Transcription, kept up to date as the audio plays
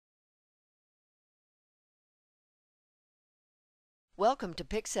Welcome to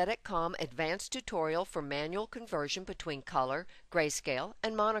PixEdit.com Advanced Tutorial for Manual Conversion between Color, Grayscale,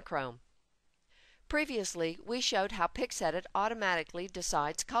 and Monochrome. Previously, we showed how PixEdit automatically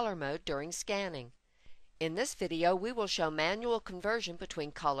decides color mode during scanning. In this video, we will show manual conversion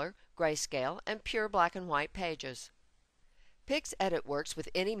between color, grayscale, and pure black and white pages. PixEdit works with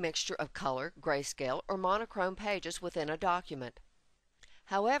any mixture of color, grayscale, or monochrome pages within a document.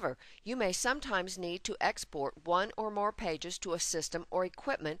 However, you may sometimes need to export one or more pages to a system or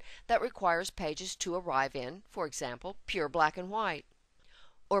equipment that requires pages to arrive in, for example, pure black and white.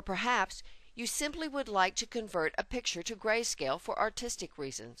 Or perhaps you simply would like to convert a picture to grayscale for artistic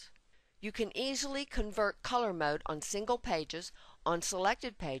reasons. You can easily convert color mode on single pages, on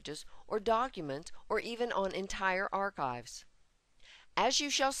selected pages, or documents, or even on entire archives. As you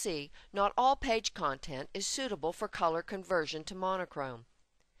shall see, not all page content is suitable for color conversion to monochrome.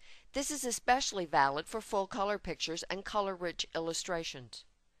 This is especially valid for full color pictures and color-rich illustrations.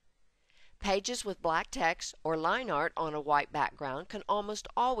 Pages with black text or line art on a white background can almost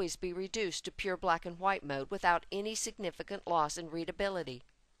always be reduced to pure black and white mode without any significant loss in readability.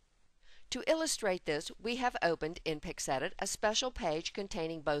 To illustrate this, we have opened in PixEdit a special page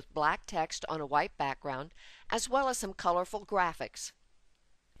containing both black text on a white background as well as some colorful graphics.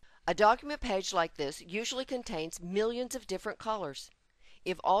 A document page like this usually contains millions of different colors.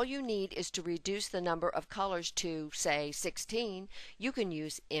 If all you need is to reduce the number of colors to, say, 16, you can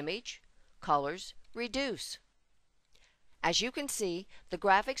use Image, Colors, Reduce. As you can see, the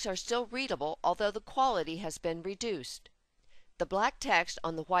graphics are still readable, although the quality has been reduced. The black text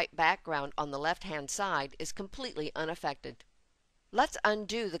on the white background on the left-hand side is completely unaffected. Let's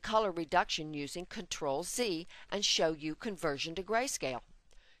undo the color reduction using Ctrl-Z and show you conversion to grayscale.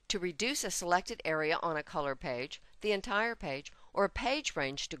 To reduce a selected area on a color page, the entire page, or a page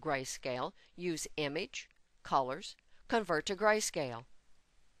range to grayscale, use Image, Colors, Convert to Grayscale.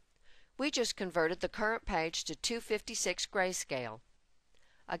 We just converted the current page to 256 grayscale.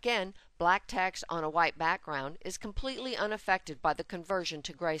 Again, black text on a white background is completely unaffected by the conversion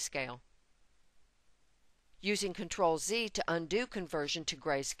to grayscale. Using Ctrl-Z to undo conversion to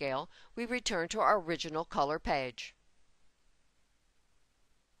grayscale, we return to our original color page.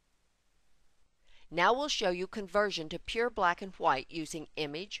 Now we'll show you conversion to pure black and white using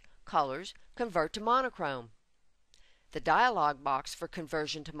Image, Colors, Convert to Monochrome. The dialog box for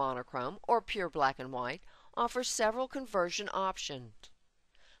conversion to monochrome, or pure black and white, offers several conversion options.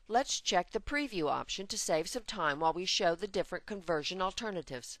 Let's check the Preview option to save some time while we show the different conversion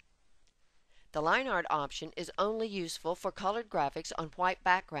alternatives. The Line Art option is only useful for colored graphics on white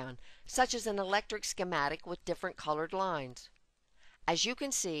background, such as an electric schematic with different colored lines. As you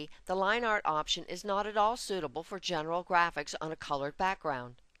can see, the line art option is not at all suitable for general graphics on a colored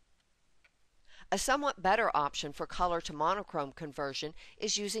background. A somewhat better option for color to monochrome conversion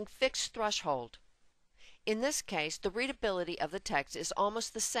is using fixed threshold. In this case, the readability of the text is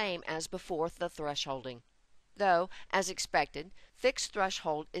almost the same as before the thresholding, though, as expected, fixed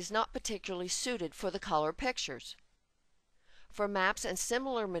threshold is not particularly suited for the color pictures. For maps and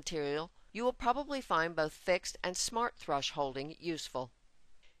similar material, you will probably find both fixed and smart thresholding useful.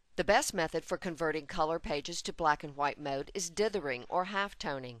 The best method for converting color pages to black and white mode is dithering or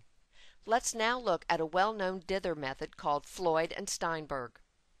halftoning. Let's now look at a well-known dither method called Floyd and Steinberg.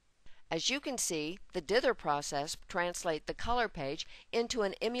 As you can see, the dither process translates the color page into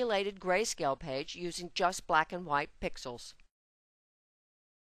an emulated grayscale page using just black and white pixels.